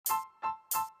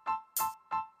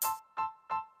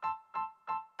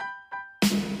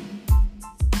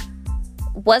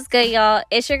What's good, y'all?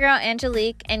 It's your girl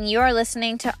Angelique, and you are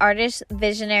listening to Artist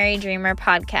Visionary Dreamer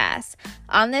Podcast.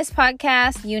 On this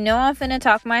podcast, you know I'm finna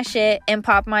talk my shit and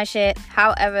pop my shit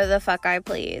however the fuck I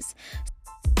please.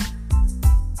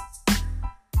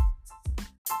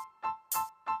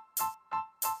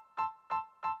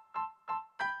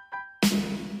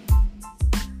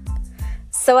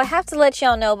 So I have to let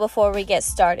y'all know before we get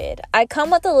started, I come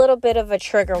with a little bit of a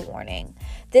trigger warning.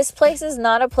 This place is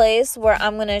not a place where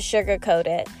I'm going to sugarcoat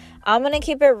it. I'm going to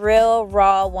keep it real,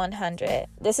 raw, 100.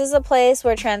 This is a place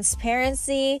where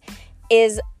transparency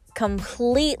is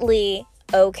completely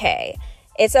okay.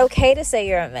 It's okay to say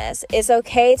you're a mess. It's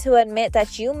okay to admit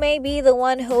that you may be the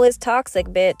one who is toxic,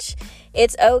 bitch.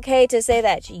 It's okay to say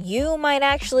that you might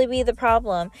actually be the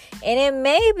problem. And it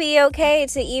may be okay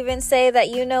to even say that,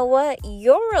 you know what,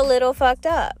 you're a little fucked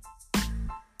up.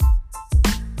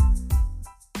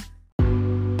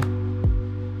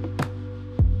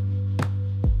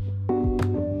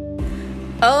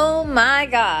 Oh my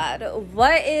God,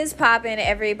 what is poppin',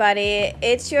 everybody?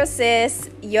 It's your sis,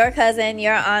 your cousin,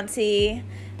 your auntie,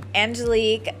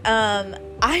 Angelique.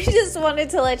 I just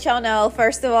wanted to let y'all know,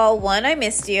 first of all, 1, I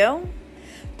missed you.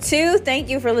 2, thank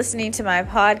you for listening to my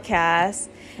podcast.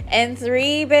 And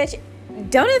 3, bitch,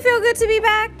 don't it feel good to be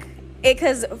back?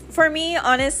 Because for me,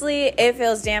 honestly, it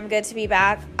feels damn good to be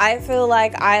back. I feel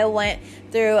like I went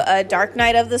through a dark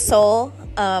night of the soul.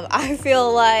 I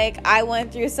feel like I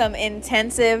went through some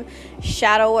intensive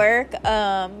shadow work.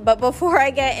 But before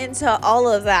I get into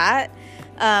all of that,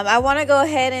 I want to go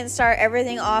ahead and start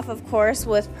everything off, of course,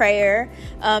 with prayer.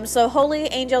 So holy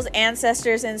angels,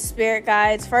 ancestors, and spirit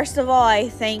guides, first of all, I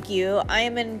thank you. I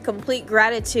am in complete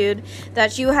gratitude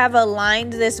that you have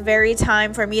aligned this very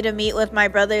time for me to meet with my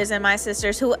brothers and my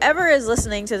sisters, whoever is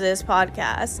listening to this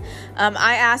podcast.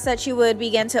 I ask that you would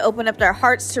begin to open up their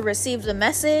hearts to receive the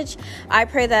message. I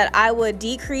pray that I would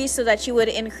decrease so that you would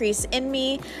increase in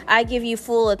me. I give you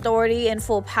full authority and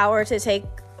full power to take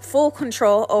full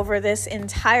control over this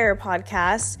entire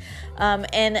podcast.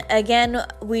 And again,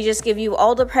 we just give you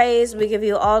all the praise. We give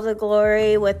you all the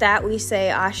glory. With that, we say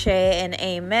ashe and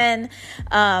amen.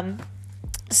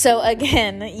 So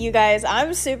again, you guys,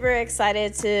 I'm super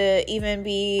excited to even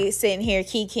be sitting here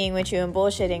kikiing with you and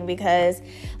bullshitting because,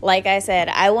 like I said,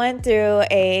 I went through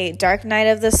a dark night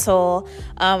of the soul.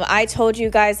 I told you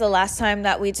guys the last time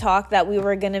that we talked that we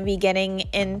were going to be getting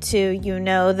into,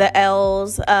 the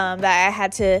L's, that I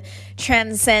had to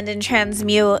transcend and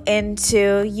transmute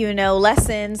into,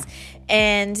 lessons.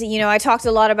 And, I talked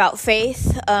a lot about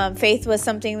faith. Faith was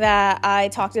something that I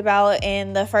talked about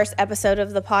in the first episode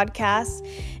of the podcast.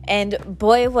 And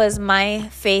boy, was my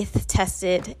faith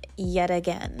tested yet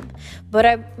again.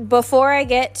 But before I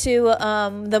get to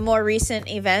the more recent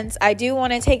events, I do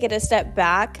want to take it a step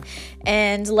back.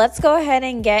 And let's go ahead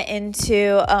and get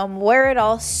into where it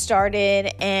all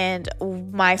started and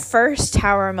my first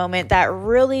tower moment that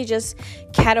really just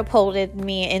catapulted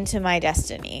me into my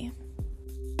destiny.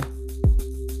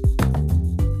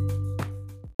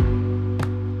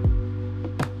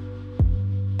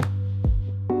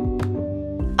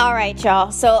 All right,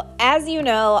 y'all. So as you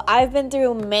know, I've been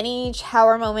through many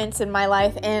tower moments in my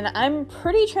life, and I'm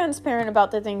pretty transparent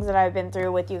about the things that I've been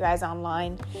through with you guys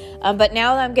online. But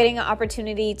now that I'm getting an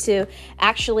opportunity to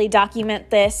actually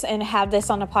document this and have this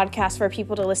on a podcast for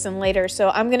people to listen later. So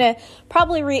I'm going to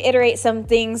probably reiterate some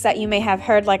things that you may have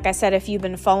heard, like I said, if you've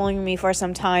been following me for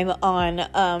some time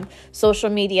on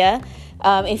social media.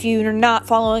 If you're not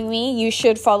following me, you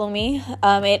should follow me.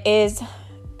 It is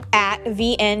at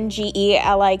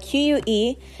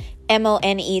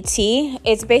VNGELIQUEMONET.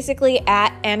 It's basically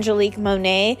at Angelique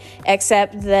Monet,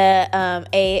 except the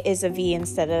A is a V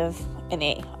instead of an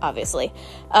A, obviously.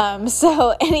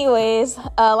 So anyways,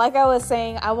 like I was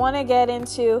saying, I want to get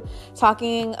into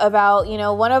talking about,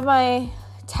 one of my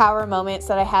tower moments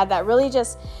that I had that really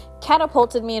just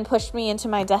catapulted me and pushed me into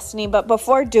my destiny. But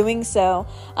before doing so,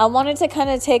 I wanted to kind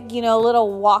of take, a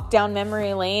little walk down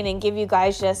memory lane and give you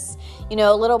guys just,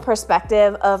 a little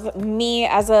perspective of me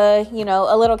as a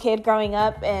little kid growing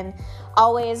up and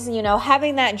always,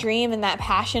 having that dream and that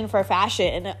passion for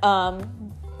fashion.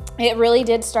 It really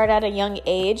did start at a young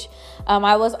age.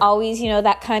 I was always,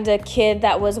 that kind of kid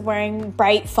that was wearing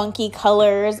bright, funky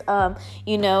colors,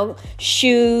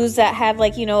 shoes that have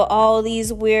all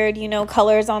these weird,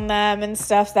 colors on them and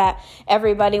stuff that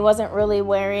everybody wasn't really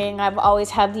wearing. I've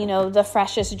always had, the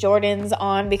freshest Jordans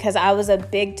on because I was a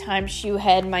big time shoe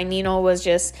head. My Nino was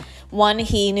just one,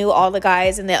 he knew all the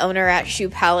guys and the owner at Shoe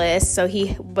Palace, so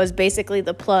he was basically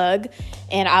the plug,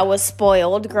 and I was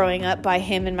spoiled growing up by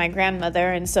him and my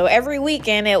grandmother. And so every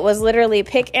weekend it was literally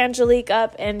pick Angelique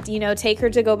up and, take her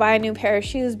to go buy a new pair of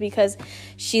shoes because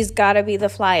she's got to be the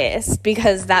flyest,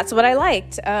 because that's what I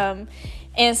liked.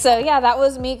 And so, yeah, that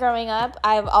was me growing up.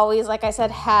 I've always, like I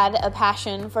said, had a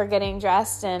passion for getting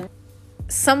dressed, and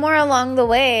somewhere along the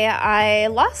way, I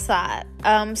lost that.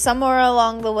 Somewhere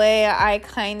along the way, I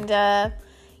kind of,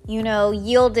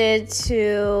 yielded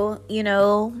to,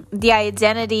 the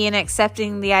identity and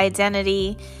accepting the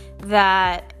identity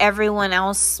that everyone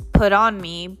else put on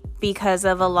me because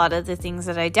of a lot of the things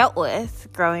that I dealt with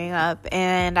growing up.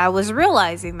 And I was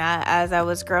realizing that as I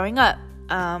was growing up,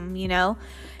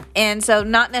 And so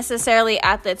not necessarily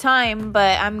at the time,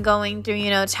 but I'm going through,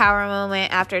 tower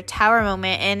moment after tower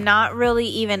moment, and not really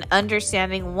even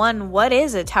understanding, one, what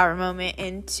is a tower moment,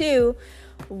 and two,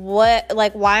 why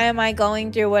am I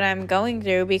going through what I'm going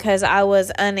through? Because I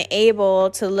was unable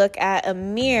to look at a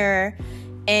mirror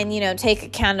and, take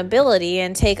accountability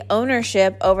and take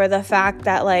ownership over the fact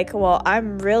that,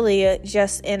 I'm really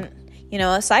just in,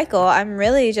 a cycle. I'm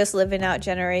really just living out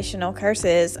generational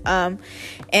curses.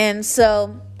 And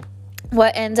so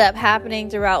what ends up happening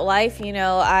throughout life,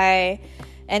 I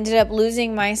ended up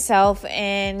losing myself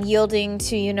and yielding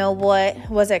to, what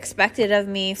was expected of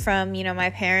me from, my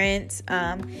parents.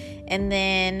 And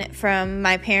then from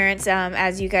my parents,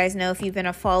 as you guys know, if you've been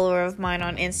a follower of mine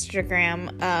on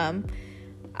Instagram,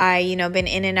 I, been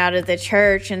in and out of the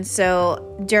church. And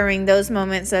so during those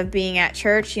moments of being at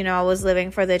church, I was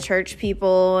living for the church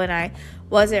people, and I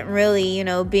wasn't really,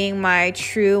 being my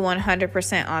true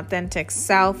 100% authentic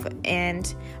self.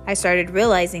 And I started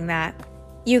realizing that.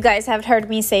 You guys have heard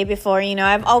me say before,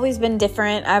 I've always been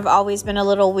different. I've always been a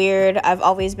little weird. I've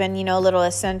always been, a little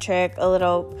eccentric, a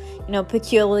little,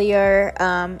 peculiar.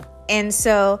 And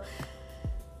so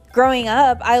growing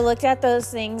up, I looked at those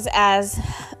things as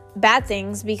bad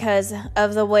things because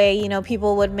of the way,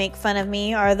 people would make fun of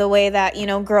me, or the way that,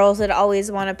 girls would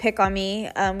always want to pick on me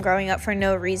growing up for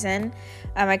no reason.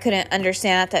 I couldn't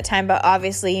understand at that time, but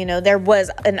obviously, there was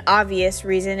an obvious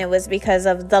reason. It was because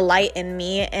of the light in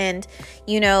me. And,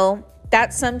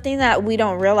 that's something that we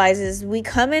don't realize is we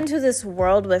come into this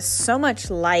world with so much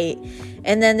light,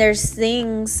 and then there's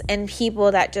things and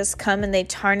people that just come and they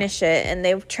tarnish it, and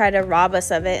they try to rob us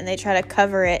of it, and they try to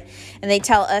cover it, and they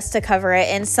tell us to cover it.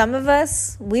 And some of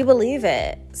us, we believe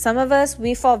it. Some of us,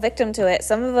 we fall victim to it.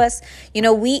 Some of us,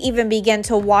 we even begin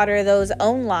to water those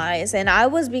own lies. And I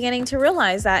was beginning to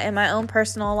realize that in my own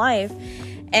personal life.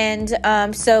 And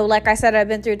so, like I said, I've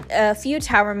been through a few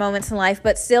tower moments in life,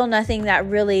 but still nothing that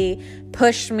really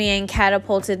pushed me and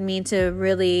catapulted me to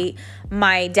really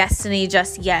my destiny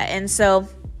just yet. And so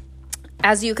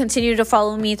as you continue to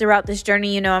follow me throughout this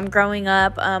journey, I'm growing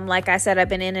up. Like I said, I've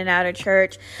been in and out of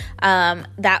church.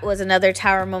 That was another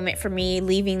tower moment for me,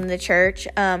 leaving the church.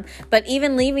 But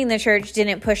even leaving the church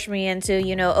didn't push me into,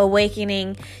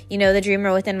 awakening, the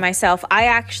dreamer within myself. I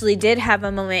actually did have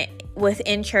a moment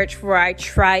within church where I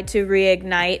tried to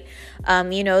reignite,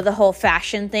 the whole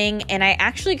fashion thing. And I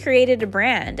actually created a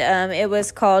brand. It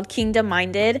was called Kingdom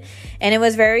Minded, and it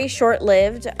was very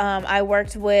short-lived. I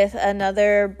worked with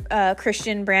another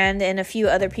Christian brand and a few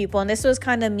other people. And this was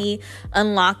kind of me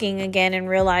unlocking again and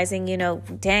realizing,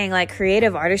 dang,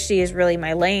 creative artistry is really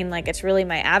my lane. It's really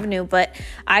my avenue. But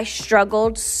I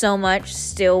struggled so much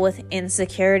still with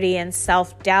insecurity and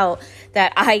self-doubt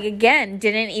that I, again,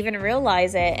 didn't even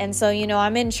realize it. And so,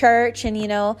 I'm in church,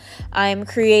 and, I'm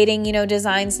creating,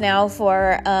 designs now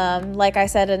for, like I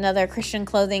said, another Christian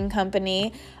clothing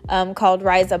company called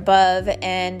Rise Above.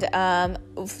 And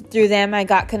through them, I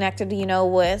got connected,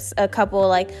 with a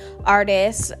couple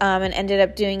artists and ended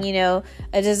up doing, a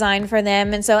design for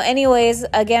them. And so anyways,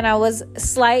 again, I was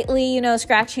slightly,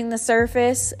 scratching the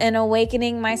surface and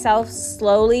awakening myself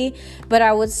slowly, but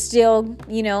I would still,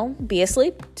 be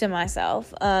asleep to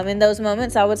myself. In those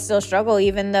moments, I would still struggle,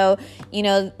 even though,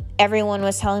 everyone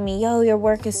was telling me, yo, your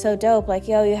work is so dope.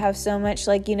 Yo, you have so much,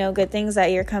 good things that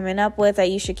you're coming up with,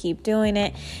 that you should keep doing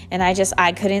it. And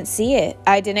I couldn't see it.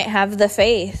 I didn't have the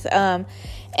faith.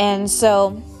 And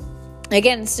so,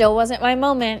 again, still wasn't my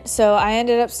moment. So I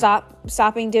ended up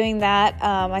stopping doing that.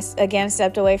 I, again,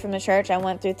 stepped away from the church. I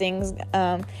went through things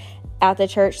at the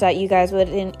church that you guys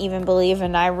wouldn't even believe.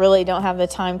 And I really don't have the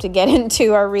time to get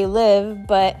into or relive.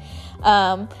 But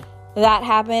that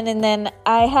happened. And then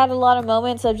I had a lot of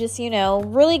moments of just,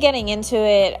 really getting into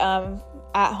it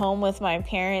at home with my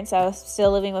parents. I was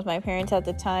still living with my parents at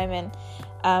the time. And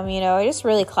just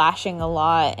really clashing a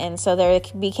lot. And so there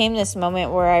became this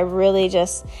moment where I really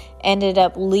just ended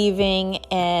up leaving,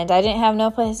 and I didn't have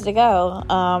no place to go.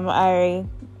 I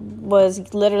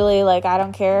was literally like, I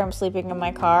don't care, I'm sleeping in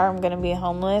my car, I'm gonna be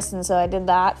homeless. And so I did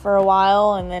that for a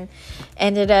while, and then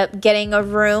ended up getting a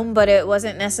room, but it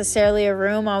wasn't necessarily a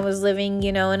room. I was living,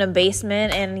 in a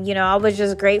basement, and I was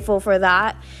just grateful for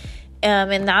that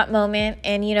in that moment.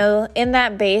 And in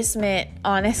that basement,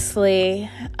 honestly,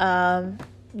 I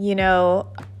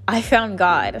found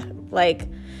God, like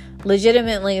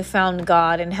legitimately found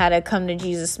God, and had a come to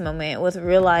Jesus moment with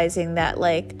realizing that,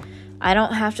 like, I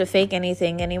don't have to fake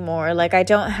anything anymore. Like, I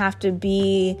don't have to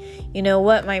be,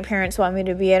 what my parents want me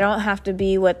to be. I don't have to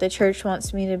be what the church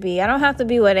wants me to be. I don't have to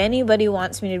be what anybody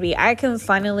wants me to be. I can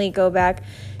finally go back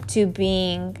to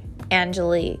being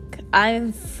Angelique.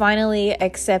 I'm finally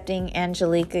accepting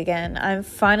Angelique again. I'm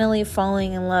finally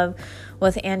falling in love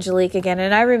with Angelique again.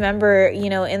 And I remember,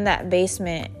 in that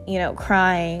basement,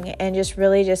 crying and just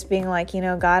really just being like,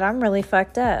 God, I'm really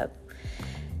fucked up.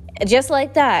 Just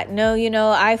like that. No,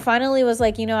 I finally was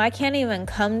like, I can't even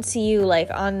come to you like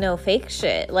on no fake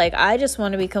shit. Like, I just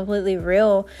want to be completely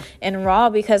real and raw,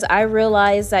 because I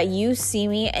realize that you see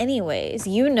me anyways,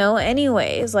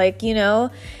 anyways, like,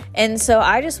 and so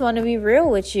I just want to be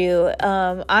real with you.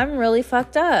 I'm really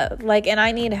fucked up, like, and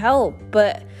I need help,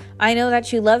 but I know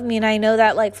that you love me, and I know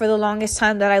that, like, for the longest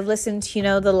time that I've listened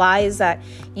to, the lies that,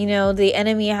 the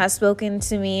enemy has spoken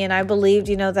to me, and I believed,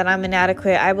 that I'm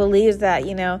inadequate. I believed that,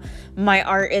 my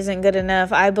art isn't good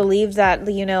enough. I believed that,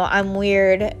 I'm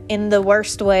weird in the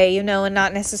worst way, and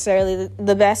not necessarily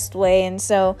the best way. And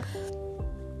so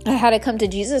I had a come to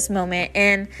Jesus moment.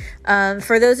 And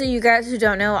for those of you guys who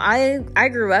don't know, I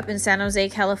grew up in San Jose,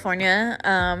 California,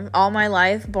 all my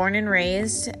life, born and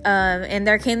raised. And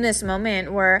there came this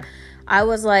moment where I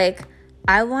was like,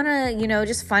 I want to,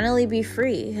 just finally be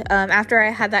free. After I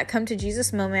had that come to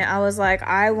Jesus moment, I was like,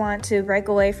 I want to break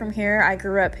away from here. I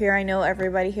grew up here. I know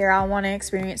everybody here. I want to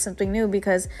experience something new,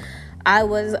 because I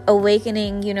was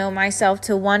awakening, myself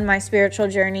to, one, my spiritual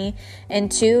journey,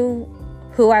 and two,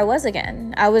 who I was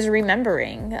again. I was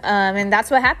remembering. And that's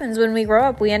what happens when we grow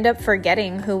up. We end up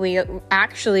forgetting who we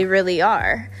actually really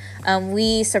are.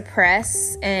 We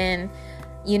suppress, and,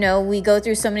 we go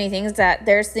through so many things that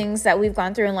there's things that we've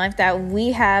gone through in life that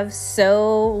we have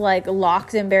so like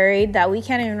locked and buried that we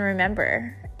can't even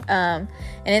remember. And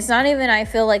it's not even, I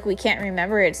feel like we can't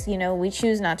remember. It's, we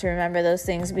choose not to remember those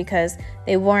things because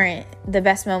they weren't the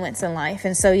best moments in life.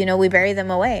 And so, we bury them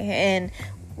away, and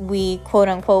we quote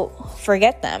unquote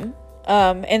forget them.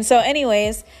 And so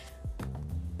anyways,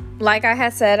 like I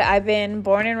had said, I've been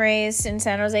born and raised in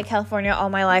San Jose, California all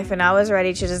my life, and I was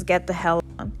ready to just get the hell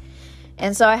on.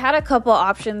 And so I had a couple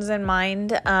options in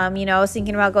mind. I was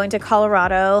thinking about going to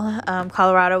Colorado.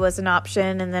 Colorado was an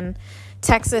option, and then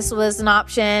Texas was an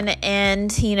option.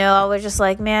 And, I was just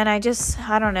like, man, I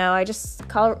don't know.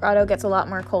 Colorado gets a lot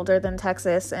more colder than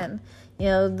Texas, and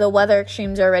the weather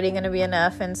extremes are already going to be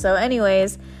enough. And so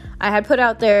anyways, I had put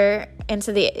out there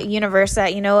into the universe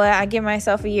that, I give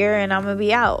myself a year and I'm going to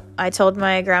be out. I told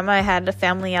my grandma, I had a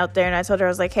family out there, and I told her, I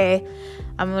was like, hey,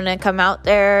 I'm going to come out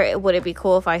there. Would it be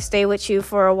cool if I stay with you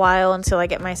for a while until I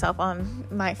get myself on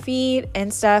my feet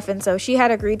and stuff? And so she had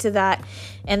agreed to that.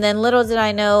 And then little did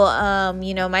I know,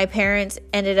 my parents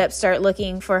ended up start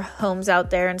looking for homes out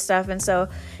there and stuff. And so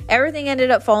everything ended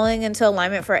up falling into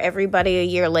alignment for everybody a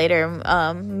year later.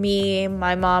 Me,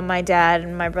 my mom, my dad,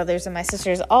 and my brothers and my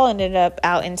sisters all ended up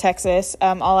out in Texas,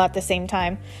 all at the same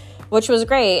time, which was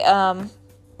great.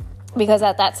 Because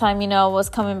at that time, I was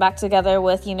coming back together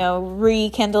with,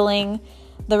 rekindling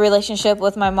the relationship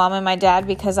with my mom and my dad,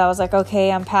 because I was like, okay,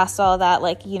 I'm past all that.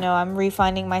 Like, I'm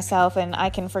refinding myself and I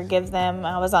can forgive them.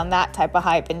 I was on that type of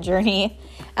hype and journey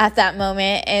at that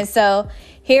moment. And so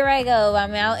here I go.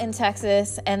 I'm out in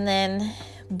Texas, and then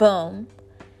boom,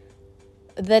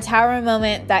 the tower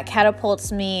moment that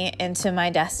catapults me into my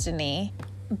destiny.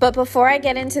 But before I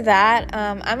get into that,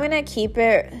 I'm going to keep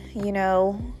it,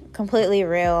 completely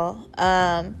real.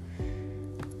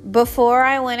 Before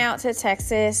I went out to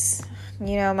Texas,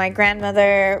 my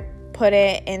grandmother put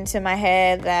it into my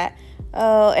head that,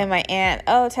 and my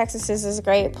aunt, Texas is a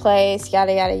great place,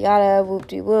 yada, yada, yada,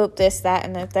 whoop-de-whoop, this, that,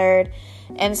 and the third.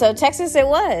 And so Texas it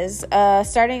was.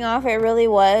 Starting off, it really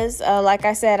was. Like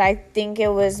I said, I think it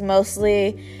was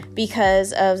mostly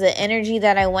because of the energy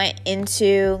that I went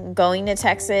into going to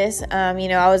Texas. I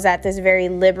was at this very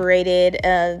liberated,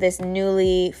 this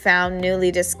newly found,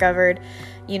 newly discovered,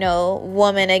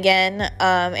 woman again,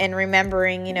 and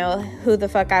remembering, who the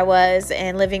fuck I was,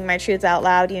 and living my truth out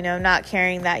loud, not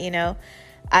caring that,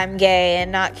 I'm gay,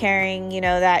 and not caring,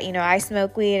 that, I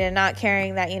smoke weed, and not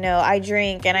caring that, I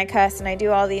drink and I cuss and I do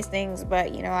all these things,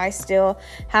 but, I still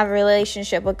have a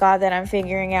relationship with God that I'm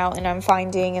figuring out and I'm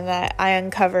finding and that I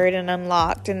uncovered and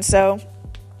unlocked. And so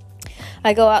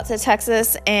I go out to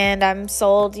Texas and I'm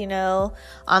sold,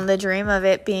 on the dream of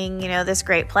it being, this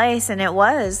great place. And it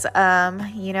was, I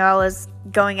was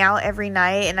going out every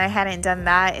night, and I hadn't done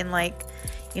that in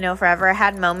forever. I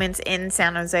had moments in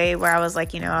San Jose where I was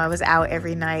I was out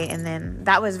every night, and then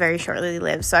that was very shortly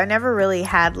lived. So I never really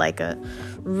had a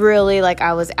really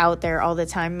I was out there all the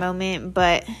time moment.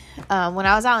 But when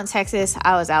I was out in Texas,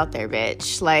 I was out there,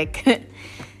 bitch.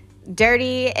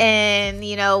 Dirty,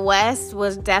 and West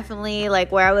was definitely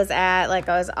where I was at.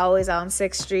 I was always on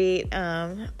 6th Street,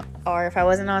 or if I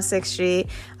wasn't on 6th Street,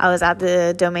 I was at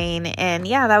the Domain. And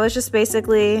yeah, that was just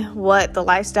basically what the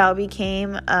lifestyle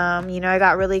became. I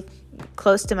got really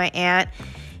close to my aunt,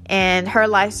 and her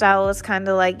lifestyle was kind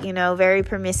of very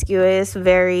promiscuous,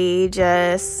 very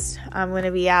just, I'm going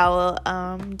to be out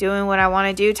doing what I want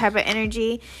to do type of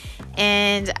energy.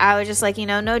 And I was just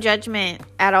no judgment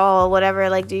at all, whatever,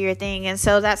 do your thing. And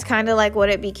so that's kind of what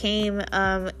it became,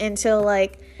 until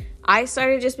I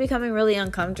started just becoming really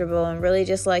uncomfortable and really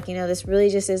just this really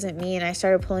just isn't me. And I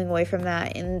started pulling away from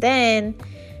that. And then,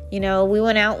 we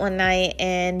went out one night,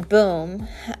 and boom,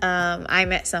 I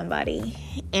met somebody.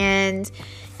 And,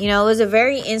 it was a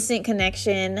very instant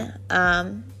connection. I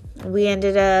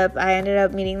ended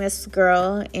up meeting this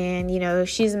girl, and,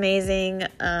 she's amazing.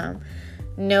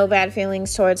 No bad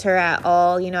feelings towards her at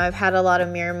all. I've had a lot of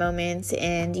mirror moments,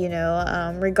 and,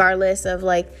 regardless of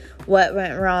what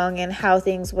went wrong and how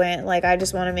things went, I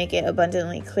just want to make it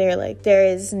abundantly clear, there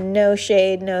is no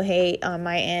shade, no hate on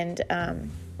my end.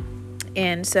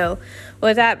 And so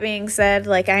with that being said,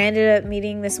 I ended up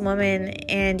meeting this woman,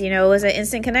 and, it was an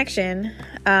instant connection.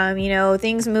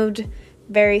 Things moved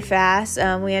very fast.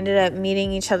 We ended up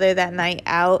meeting each other that night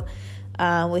out.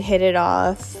 We hit it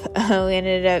off. We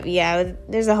ended up,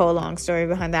 there's a whole long story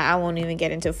behind that. I won't even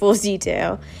get into full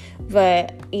detail.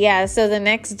 But yeah, so the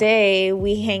next day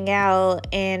we hang out,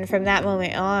 and from that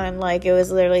moment on, it was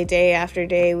literally day after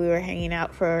day, we were hanging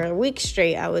out for a week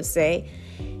straight, I would say.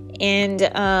 And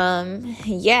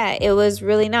it was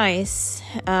really nice.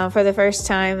 For the first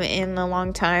time in a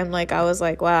long time, I was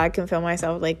wow, I can feel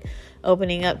myself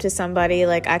opening up to somebody.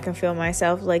 I can feel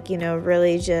myself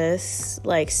really just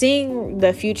seeing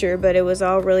the future, but it was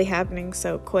all really happening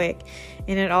so quick,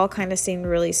 and it all kind of seemed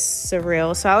really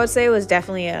surreal. So I would say it was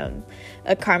definitely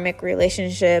a karmic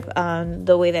relationship,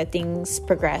 the way that things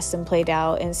progressed and played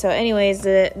out. And so anyways,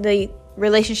 the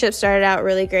relationship started out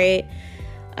really great,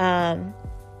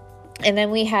 and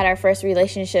then we had our first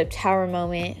relationship tower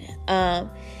moment.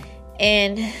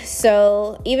 And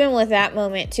so even with that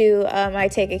moment too, I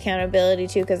take accountability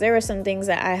too, because there were some things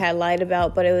that I had lied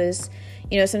about, but it was,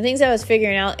 some things I was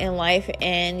figuring out in life,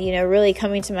 and, really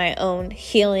coming to my own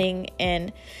healing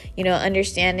and,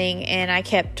 understanding. And I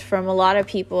kept from a lot of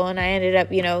people, and I ended up,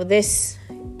 this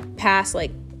past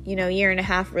year and a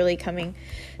half really coming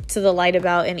to the light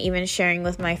about, and even sharing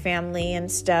with my family and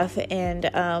stuff, and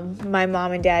my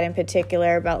mom and dad in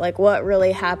particular, about what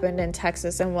really happened in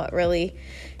Texas, and what really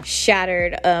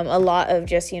shattered a lot of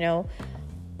just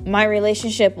my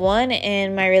relationship, one,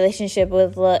 and my relationship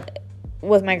with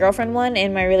my girlfriend, one,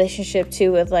 and my relationship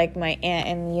too with my aunt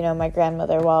and my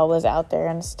grandmother while I was out there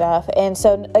and stuff. And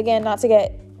so again, not to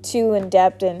get too in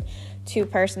depth and too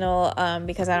personal,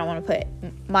 because I don't want to put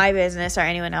my business or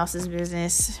anyone else's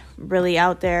business really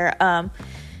out there.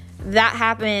 That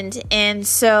happened, and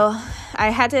so I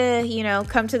had to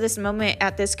come to this moment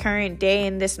at this current day,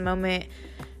 in this moment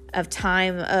of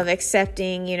time, of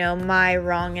accepting my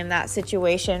wrong in that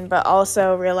situation, but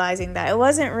also realizing that it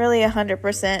wasn't really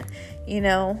 100%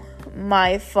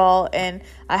 my fault, and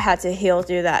I had to heal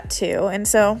through that too. And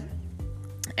so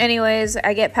anyways,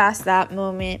 I get past that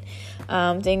moment,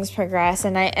 things progress,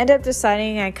 and I end up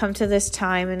deciding, I come to this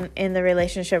time in the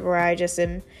relationship where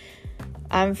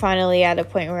I'm finally at a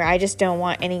point where I just don't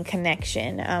want any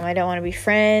connection. I don't want to be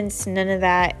friends, none of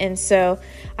that. And so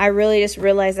I really just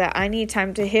realized that I need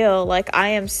time to heal. I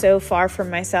am so far from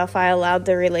myself. I allowed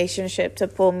the relationship to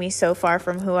pull me so far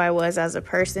from who I was as a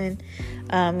person.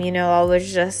 I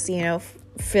was just,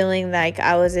 feeling like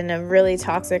I was in a really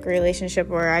toxic relationship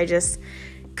where I just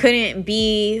couldn't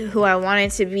be who I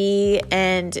wanted to be.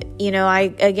 And,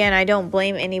 I don't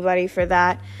blame anybody for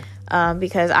that.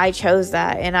 Because I chose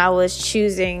that, and I was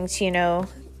choosing to,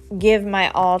 give my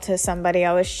all to somebody.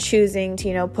 I was choosing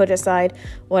to, put aside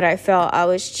what I felt. I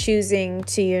was choosing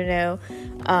to,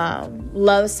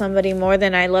 love somebody more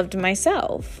than I loved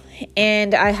myself.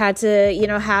 And I had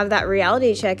to, have that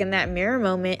reality check and that mirror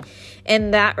moment.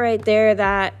 And that right there,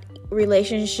 that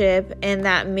relationship and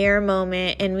that mirror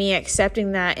moment and me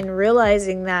accepting that and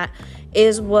realizing that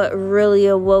is what really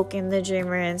awoke in the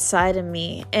dreamer inside of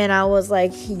me. And I was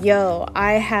like, yo,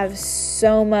 I have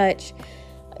so much,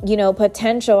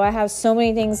 potential. I have so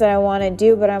many things that I want to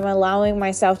do, but I'm allowing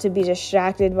myself to be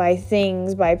distracted by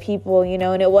things, by people,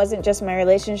 and it wasn't just my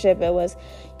relationship. It was,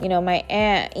 my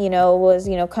aunt, was,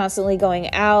 constantly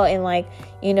going out and like,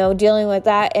 dealing with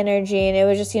that energy. And it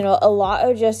was just, a lot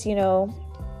of just,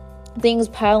 things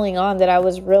piling on that I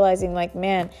was realizing like,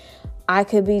 man, I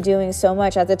could be doing so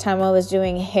much. At the time I was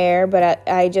doing hair, but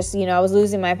I just, I was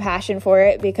losing my passion for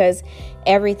it because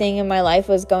everything in my life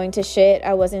was going to shit.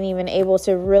 I wasn't even able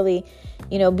to really,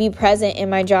 be present in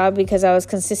my job because I was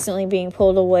consistently being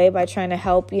pulled away by trying to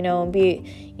help, and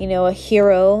be, a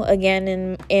hero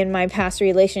again in my past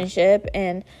relationship.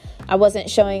 And I wasn't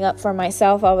showing up for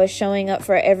myself. I was showing up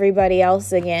for everybody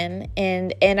else again.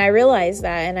 And I realized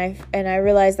that, and I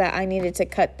realized that I needed to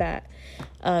cut that.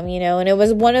 And it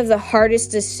was one of the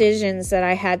hardest decisions that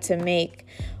I had to make,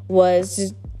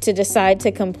 was to decide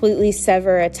to completely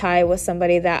sever a tie with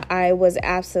somebody that I was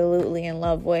absolutely in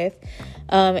love with.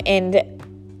 And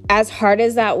as hard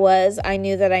as that was, I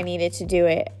knew that I needed to do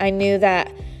it. I knew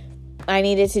that I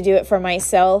needed to do it for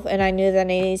myself, and I knew that I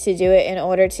needed to do it in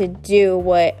order to do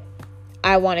what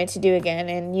I wanted to do again.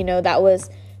 And, that was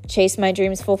chase my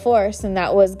dreams full force, and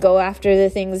that was go after the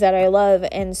things that I love.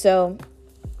 And so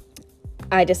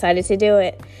I decided to do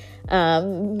it.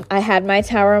 I had my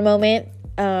tower moment.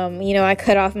 I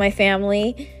cut off my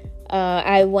family.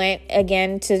 I went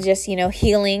again to just,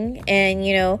 healing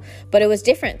and, but it was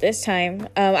different this time.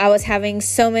 I was having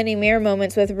so many mirror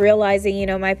moments with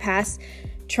realizing, my past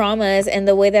traumas and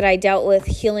the way that I dealt with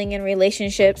healing in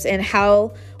relationships, and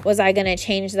how was I going to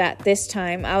change that this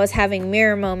time. I was having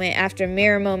mirror moment after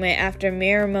mirror moment after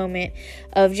mirror moment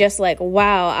of just like,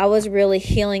 wow, I was really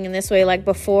healing in this way. Like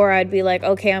before I'd be like,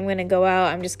 okay, I'm going to go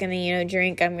out. I'm just going to,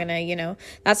 drink. I'm going to,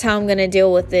 that's how I'm going to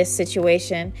deal with this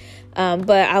situation. But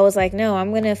I was like, no,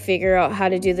 I'm going to figure out how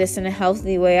to do this in a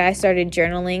healthy way. I started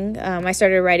journaling. I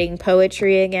started writing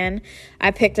poetry again.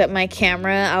 I picked up my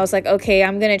camera. I was like, okay,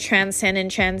 I'm going to transcend and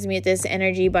transmute this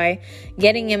energy by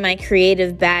getting in my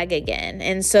creative bag again.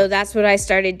 And so that's what I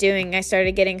started doing. I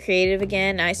started getting creative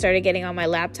again. I started getting on my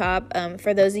laptop.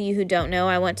 For those of you who don't know,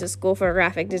 I went to school for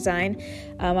graphic design.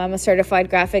 I'm a certified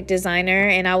graphic designer,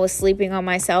 and I was sleeping on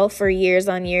myself for years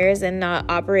on years and not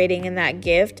operating in that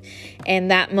gift. And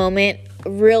that moment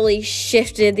really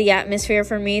shifted the atmosphere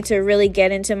for me to really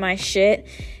get into my shit.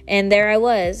 And there I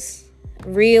was,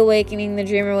 reawakening the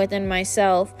dreamer within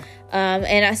myself.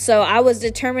 So I was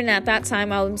determined at that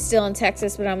time. I'm still in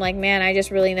Texas, but I'm like, man, I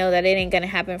just really know that it ain't going to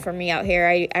happen for me out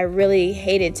here. I really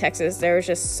hated Texas. There was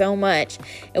just so much.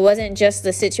 It wasn't just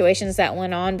the situations that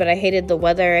went on, but I hated the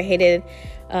weather. I hated,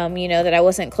 that I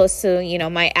wasn't close to,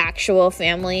 my actual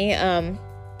family. I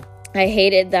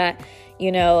hated that,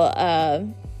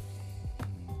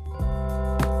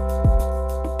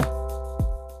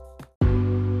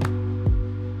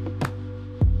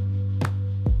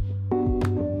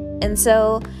 and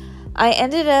so I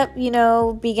ended up,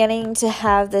 beginning to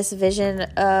have this vision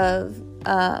of,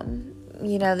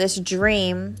 this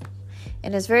dream,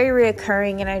 and it's very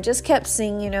reoccurring. And I just kept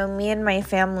seeing, me and my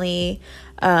family,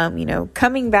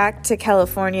 coming back to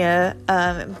California.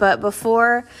 But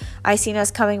before I seen us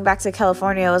coming back to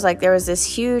California, it was like there was this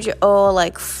huge,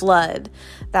 flood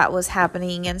that was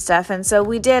happening and stuff. And so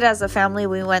we did, as a family,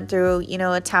 we went through,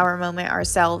 a tower moment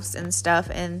ourselves and stuff.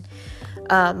 And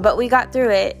but we got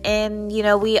through it, and,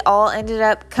 we all ended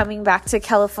up coming back to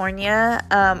California.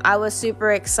 I was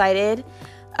super excited.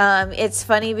 It's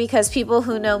funny because people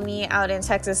who know me out in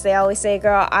Texas, they always say,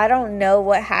 girl, I don't know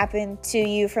what happened to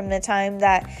you from the time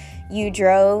that you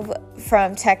drove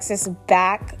from Texas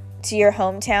back to your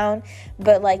hometown,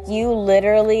 but you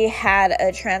literally had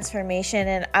a transformation.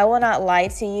 And I will not lie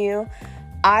to you,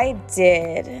 I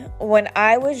did. When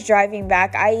I was driving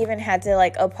back, I even had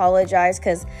to apologize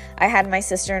because I had my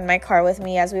sister in my car with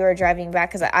me as we were driving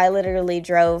back, because I literally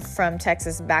drove from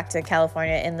Texas back to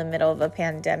California in the middle of a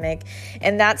pandemic.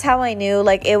 And that's how I knew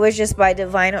it was just by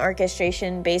divine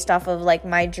orchestration based off of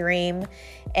my dream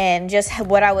and just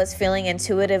what I was feeling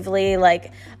intuitively.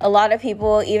 Like, a lot of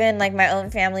people, even like my own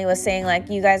family, was saying like,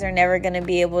 you guys are never going to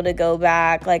be able to go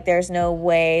back. Like, there's no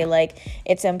way, like,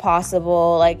 it's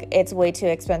impossible. Like, it's way too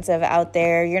expensive out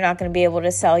there. You're not going to be able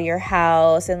to sell your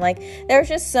house. And like, there was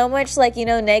just so much like,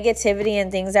 negativity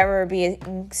and things that were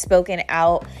being spoken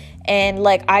out. And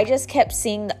like, I just kept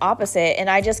seeing the opposite, and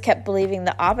I just kept believing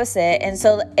the opposite. And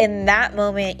so in that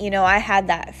moment, I had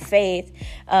that faith,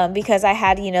 because I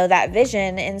had, that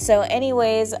vision. And so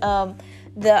anyways,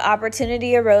 the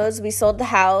opportunity arose. We sold the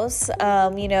house.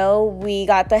 We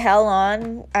got the hell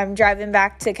on. I'm driving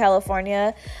back to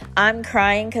California. I'm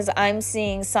crying because I'm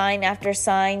seeing sign after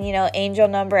sign, angel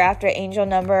number after angel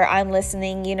number. I'm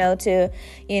listening, to,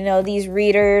 these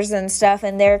readers and stuff,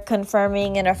 and they're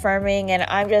confirming and affirming. And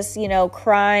I'm just,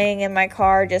 crying in my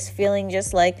car, just feeling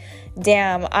just like,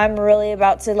 damn, I'm really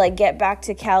about to like get back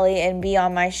to Cali and be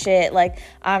on my shit. Like,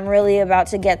 I'm really about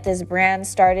to get this brand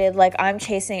started. Like, I'm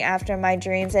chasing after my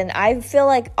dreams. And I feel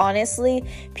like, honestly,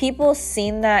 people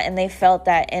seen that and they felt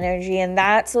that energy. And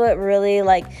that's what really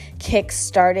like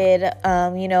kick-started,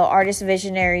 Artist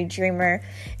Visionary Dreamer.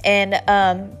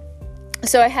 And,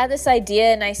 so I had this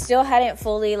idea, and I still hadn't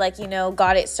fully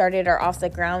got it started or off the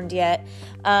ground yet.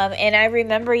 And I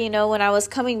remember, when I was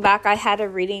coming back, I had a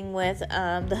reading with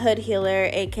the Hood Healer,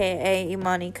 aka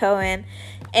Imani Cohen.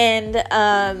 And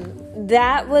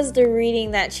that was the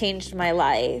reading that changed my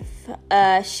life.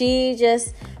 She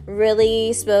just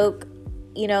really spoke,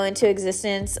 into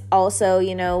existence. Also,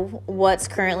 what's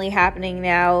currently happening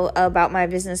now about my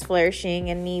business flourishing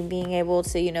and me being able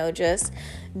to, just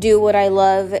do what I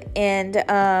love. And,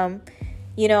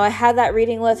 I had that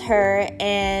reading with her,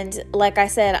 and like I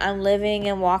said, I'm living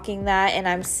and walking that, and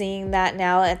I'm seeing that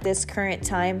now at this current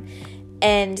time.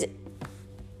 And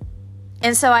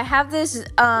so I have this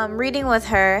reading with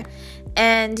her,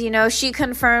 and, she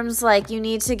confirms like, you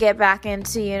need to get back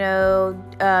into,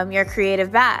 your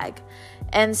creative bag.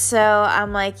 And so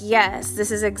I'm like, yes,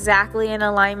 this is exactly in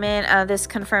alignment. This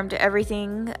confirmed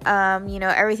everything,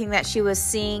 everything that she was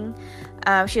seeing.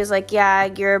 She was like, yeah,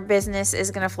 your business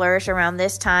is going to flourish around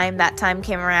this time. That time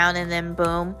came around, and then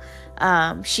boom.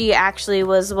 She actually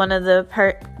was one of the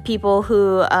people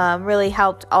who really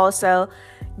helped also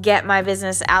get my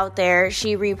business out there.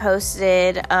 She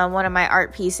reposted one of my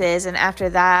art pieces, and after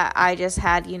that I just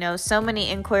had so many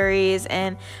inquiries,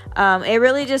 and it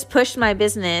really just pushed my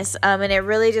business, and it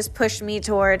really just pushed me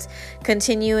towards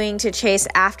continuing to chase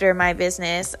after my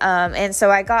business. And so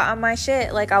I got on my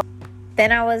shit.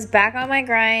 Then I was back on my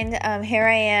grind. Here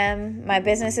I am. My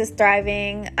business is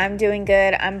thriving. I'm doing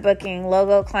good. I'm booking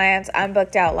logo clients. I'm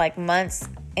booked out like months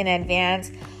in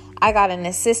advance. I got an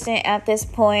assistant at this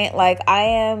point. Like, I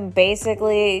am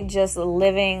basically just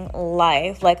living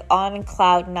life, like on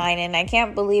cloud nine. And I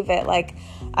can't believe it. Like,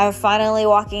 I'm finally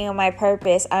walking in my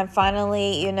purpose. I'm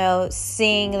finally,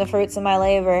 seeing the fruits of my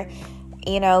labor.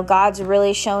 God's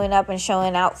really showing up and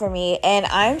showing out for me. And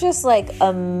I'm just like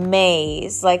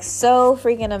amazed, like so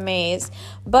freaking amazed.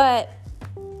 But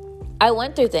I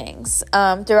went through things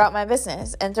throughout my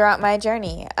business and throughout my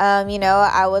journey.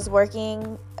 I was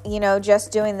working,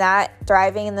 just doing that,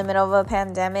 thriving in the middle of a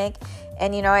pandemic.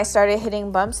 And, I started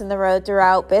hitting bumps in the road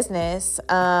throughout business,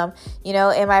 in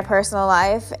my personal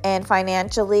life and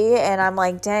financially. And I'm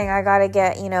like, dang, I got to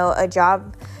get, a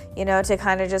job, to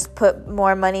kind of just put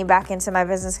more money back into my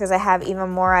business, because I have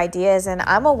even more ideas. And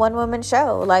I'm a one-woman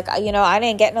show. Like, I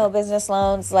didn't get no business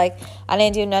loans. Like, I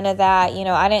didn't do none of that.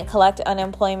 I didn't collect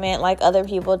unemployment like other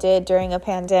people did during a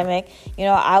pandemic.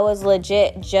 I was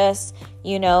legit just,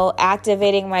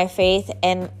 activating my faith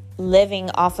and living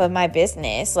off of my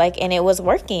business. And it was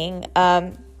working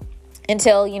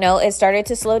until, it started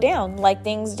to slow down like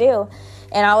things do.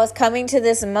 And I was coming to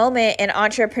this moment in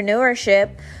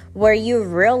entrepreneurship where you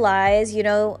realize,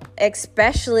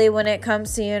 especially when it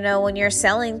comes to, when you're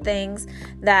selling things,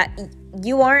 that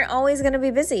you aren't always going to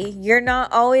be busy. You're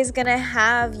not always going to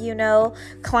have,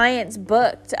 clients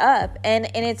booked up. And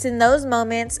it's in those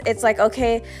moments, it's like,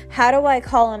 okay, how do I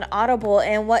call an audible,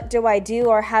 and what do I do?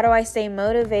 Or how do I stay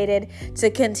motivated to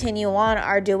continue on?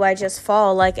 Or do I just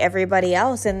fall like everybody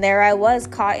else? And there I was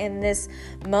caught in this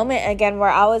moment again where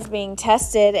I was being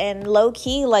tested, and low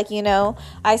key,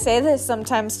 I say this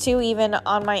sometimes too, even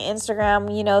on my Instagram,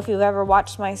 if you've ever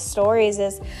watched my stories,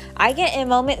 is I get in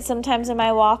moments sometimes in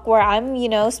my walk where I'm,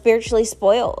 spiritually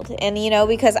spoiled. And,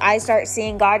 because I start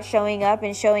seeing God showing up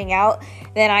and showing out,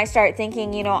 then I start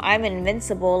thinking, I'm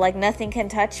invincible, like nothing can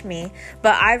touch me.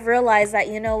 But I've realized that,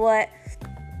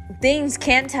 things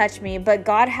can touch me, but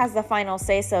God has the final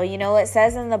say so. It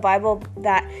says in the Bible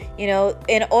that,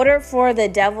 in order for the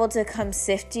devil to come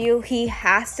sift you, he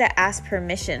has to ask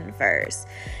permission first.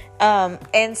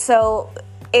 And so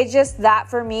it just, that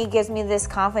for me gives me this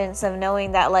confidence of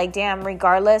knowing that, like, damn,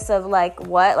 regardless of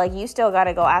you still got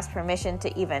to go ask permission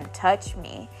to even touch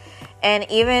me. And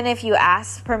even if you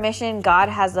ask permission, God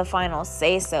has the final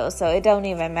say so. So it don't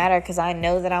even matter, because I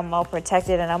know that I'm well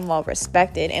protected and I'm well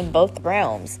respected in both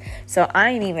realms. So I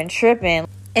ain't even tripping.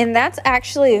 And that's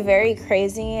actually very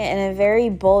crazy and a very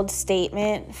bold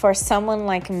statement for someone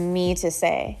like me to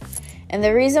say. And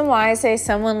the reason why I say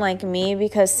someone like me,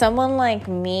 because someone like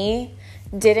me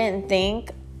didn't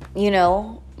think,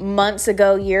 months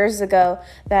ago, years ago,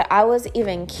 that I was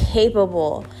even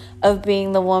capable of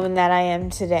being the woman that I am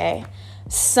today.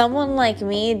 Someone like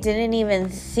me didn't even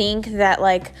think that,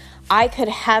 I could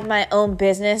have my own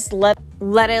business, let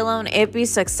alone it be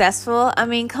successful. I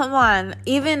mean, come on.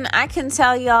 Even I can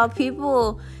tell y'all,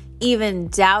 people even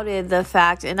doubted the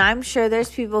fact, and I'm sure there's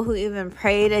people who even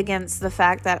prayed against the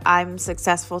fact that I'm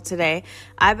successful today.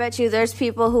 I bet you there's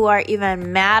people who are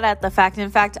even mad at the fact.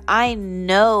 In fact, I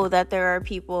know that there are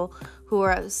people who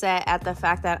are upset at the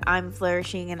fact that I'm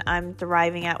flourishing and I'm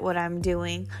thriving at what I'm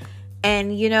doing.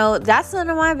 And, that's none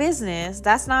of my business.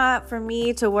 That's not for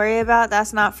me to worry about.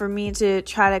 That's not for me to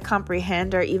try to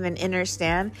comprehend or even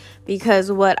understand,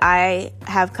 because what I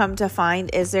have come to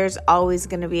find is there's always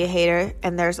going to be a hater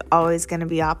and there's always going to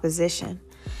be opposition.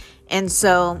 And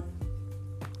so,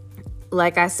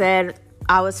 like I said,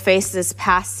 I was faced this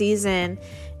past season,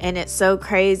 and it's so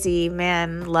crazy,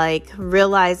 man,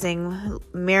 realizing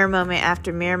mirror moment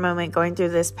after mirror moment going through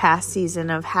this past season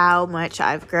of how much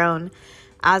I've grown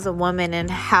as a woman, and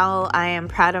how I am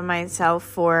proud of myself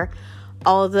for,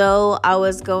 although I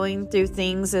was going through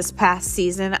things this past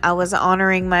season, I was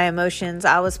honoring my emotions.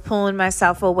 I was pulling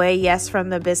myself away, yes, from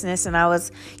the business. And I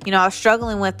was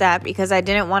struggling with that, because I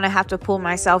didn't want to have to pull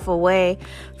myself away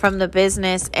from the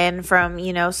business and from,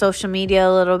 social media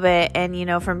a little bit,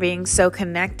 and, from being so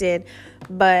connected.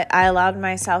 But I allowed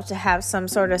myself to have some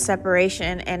sort of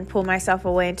separation and pull myself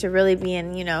away, and to really be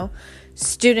in,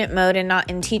 student mode and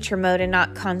not in teacher mode, and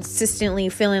not consistently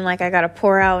feeling like I got to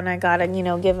pour out and I got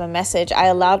to, give a message. I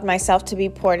allowed myself to be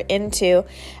poured into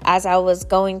as I was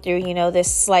going through,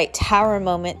 this slight tower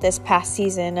moment this past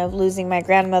season of losing my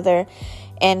grandmother,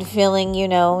 and feeling,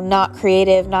 not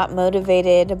creative, not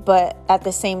motivated, but at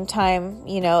the same time,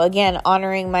 again,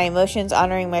 honoring my emotions,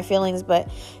 honoring my feelings, but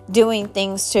doing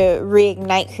things to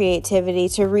reignite creativity,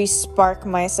 to re-spark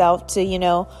myself,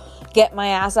 to, get my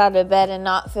ass out of bed and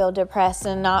not feel depressed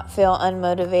and not feel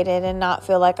unmotivated and not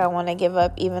feel like I want to give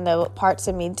up, even though parts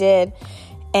of me did.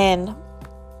 And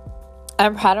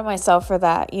I'm proud of myself for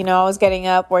that. I was getting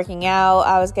up, working out.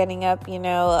 I was getting up,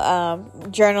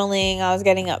 journaling. I was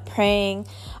getting up, praying.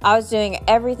 I was doing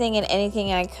everything and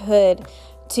anything I could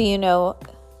to,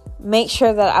 make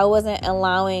sure that I wasn't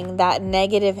allowing that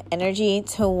negative energy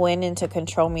to win and to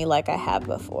control me like I had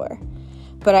before.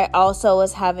 But I also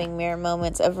was having mirror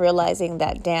moments of realizing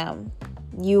that, damn,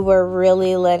 you were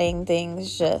really letting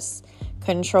things just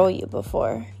control you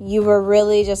before. You were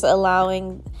really just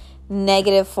allowing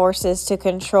negative forces to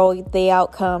control the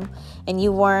outcome, and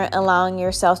you weren't allowing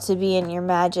yourself to be in your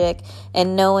magic,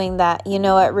 and knowing that,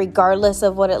 regardless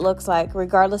of what it looks like,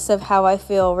 regardless of how I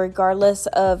feel, regardless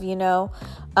of,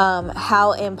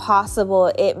 how impossible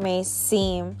it may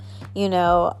seem,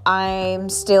 I'm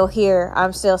still here.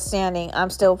 I'm still standing. I'm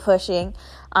still pushing.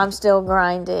 I'm still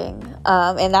grinding.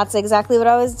 And that's exactly what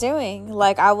I was doing.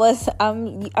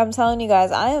 I'm telling you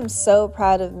guys, I am so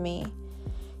proud of me.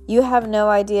 You have no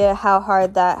idea how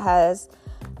hard that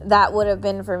would have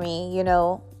been for me.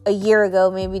 A year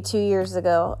ago, maybe 2 years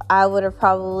ago, I would have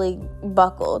probably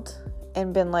buckled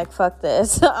and been like, fuck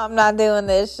this. I'm not doing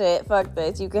this shit. Fuck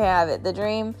this. You can have it. The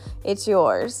dream, it's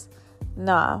yours.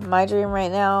 Nah, my dream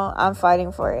right now, I'm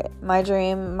fighting for it. My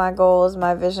dream, my goals,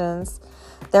 my visions,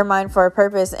 they're mine for a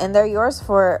purpose, and they're yours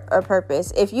for a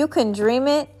purpose. If you can dream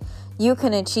it, you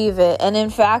can achieve it. And in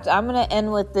fact, I'm going to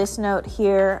end with this note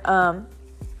here.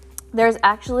 There's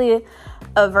actually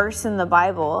a verse in the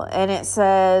Bible, and it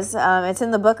says, it's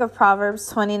in the book of Proverbs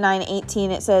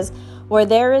 29:18. It says, "Where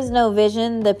there is no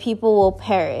vision, the people will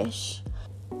perish.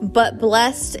 But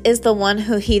blessed is the one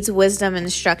who heeds wisdom and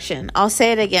instruction." I'll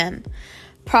say it again.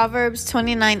 Proverbs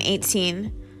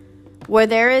 29:18. "Where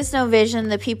there is no vision,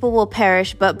 the people will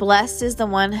perish, but blessed is the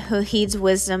one who heeds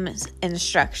wisdom's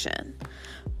instruction."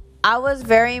 I was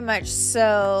very much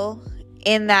so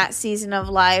in that season of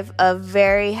life of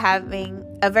having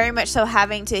very much so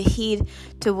having to heed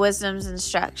to wisdom's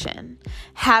instruction,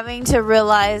 having to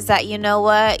realize that, you know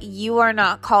what, you are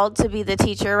not called to be the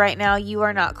teacher right now. You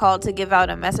are not called to give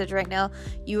out a message right now.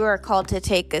 You are called to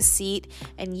take a seat,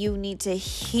 and you need to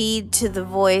heed to the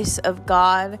voice of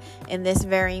God in this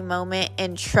very moment,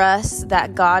 and trust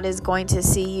that God is going to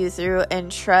see you through,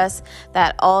 and trust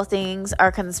that all things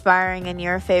are conspiring in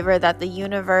your favor, that the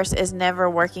universe is never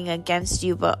working against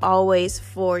you, but always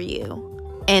for you.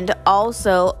 And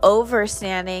also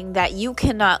understanding that you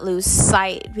cannot lose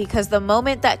sight, because the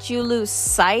moment that you lose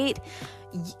sight,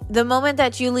 the moment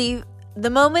that you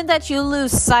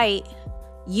lose sight,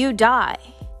 you die.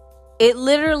 It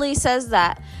literally says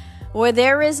that where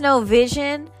there is no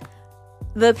vision,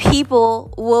 the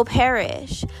people will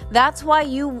perish. That's why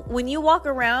when you walk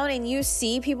around and you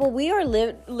see people, we are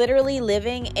literally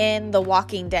living in The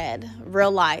Walking Dead,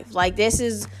 real life. Like, this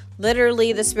is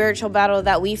literally the spiritual battle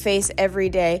that we face every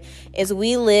day, is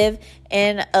we live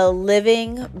in a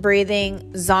living,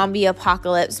 breathing zombie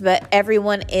apocalypse, but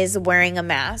everyone is wearing a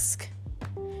mask.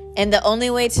 And the only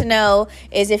way to know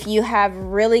is if you have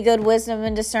really good wisdom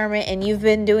and discernment, and you've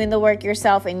been doing the work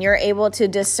yourself, and you're able to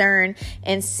discern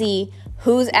and see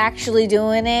who's actually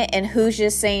doing it and who's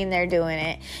just saying they're doing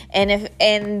it.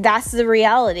 And that's the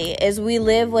reality, is we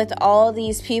live with all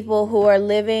these people who are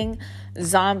living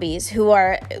zombies, who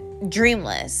are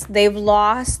dreamless. They've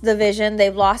lost the vision.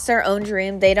 They've lost their own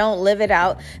dream. They don't live it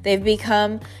out. They've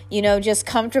become, just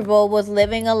comfortable with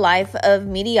living a life of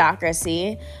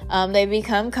mediocrity. They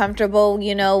become comfortable,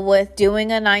 with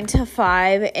doing a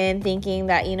 9-to-5 and thinking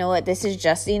that, this is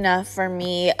just enough for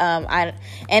me.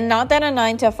 And not that a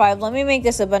 9-to-5, let me make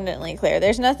this abundantly clear.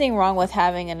 There's nothing wrong with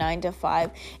having a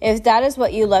 9-to-5. If that is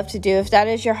what you love to do, if that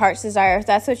is your heart's desire, if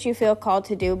that's what you feel called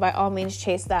to do, by all means,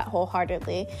 chase that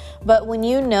wholeheartedly. But when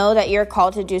you know that you're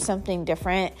called to do something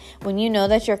different, when you know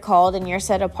that you're called and you're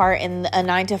set apart, and a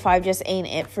 9-to-5 just ain't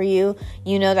it for you,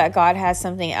 you know that God has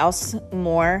something else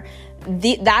more.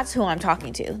 That's who I'm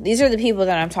talking to. These are the people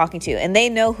that I'm talking to, and they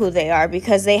know who they are,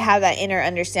 because they have that inner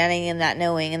understanding and that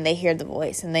knowing, and they hear the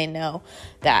voice, and they know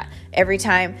that every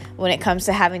time when it comes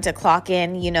to having to clock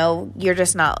in, you're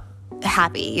just not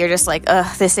happy. You're just like,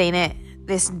 ugh, this ain't it.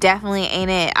 This definitely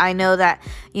ain't it. I know that,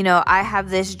 I have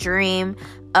this dream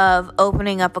of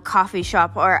opening up a coffee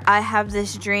shop, or I have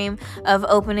this dream of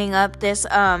opening up this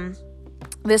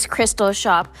crystal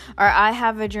shop, or I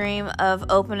have a dream of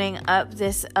opening up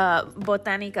this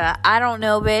botanica. I don't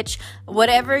know, bitch.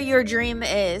 Whatever your dream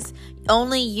is,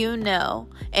 only you know,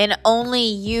 and only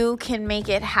you can make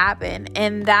it happen.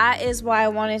 And that is why I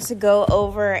wanted to go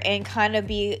over and kind of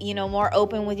be, more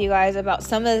open with you guys about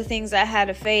some of the things I had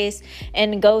to face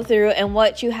and go through, and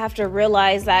what you have to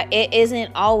realize, that it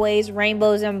isn't always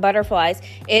rainbows and butterflies.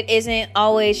 It isn't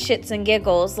always shits and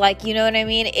giggles. Like, you know what I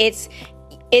mean?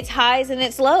 It's highs and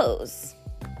it's lows.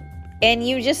 And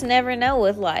you just never know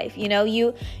with life.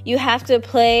 You have to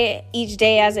play each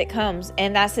day as it comes.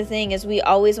 And that's the thing, is we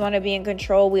always want to be in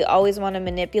control. We always want to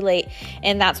manipulate.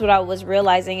 And that's what I was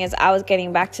realizing, is I was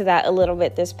getting back to that a little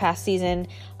bit this past season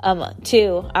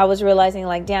too. I was realizing,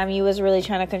 like, damn, you was really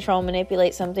trying to control and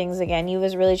manipulate some things again. You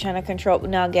was really trying to control.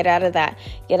 Now get out of that.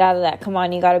 Come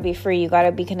on, you got to be free. You got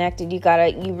to be connected.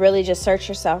 You really just search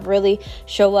yourself. Really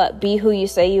show up. Be who you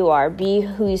say you are. Be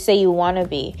who you say you want to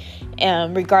be.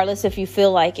 Regardless if you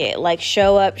feel like it. Like,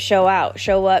 show up, show out.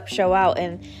 Show up, show out.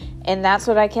 And that's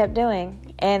what I kept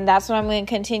doing. And that's what I'm going to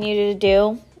continue to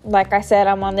do. Like I said,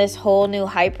 I'm on this whole new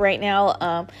hype right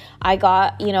now. I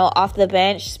got, off the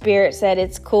bench. Spirit said,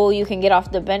 it's cool. You can get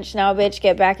off the bench now, bitch.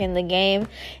 Get back in the game.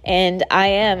 And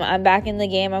I'm back in the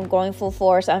game. I'm going full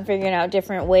force. I'm figuring out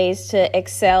different ways to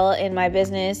excel in my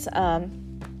business.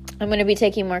 I'm going to be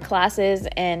taking more classes,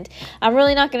 and I'm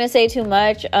really not going to say too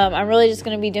much. I'm really just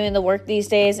going to be doing the work these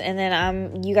days, and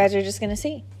then you guys are just going to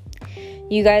see.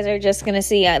 You guys are just going to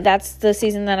see. That's the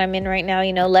season that I'm in right now,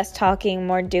 less talking,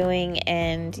 more doing,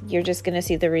 and you're just going to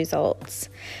see the results.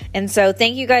 And so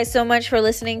thank you guys so much for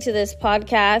listening to this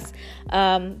podcast.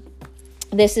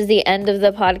 This is the end of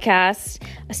the podcast.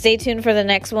 Stay tuned for the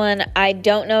next one. I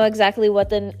don't know exactly what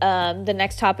the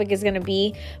next topic is going to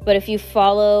be, but if you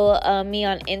follow me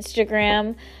on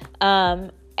Instagram,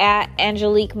 at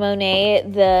Angelique Monet,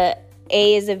 the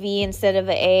A is a V instead of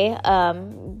a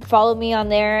A. Follow me on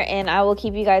there, and I will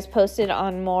keep you guys posted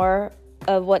on more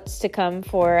of what's to come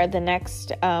for the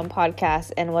next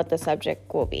podcast and what the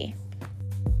subject will be.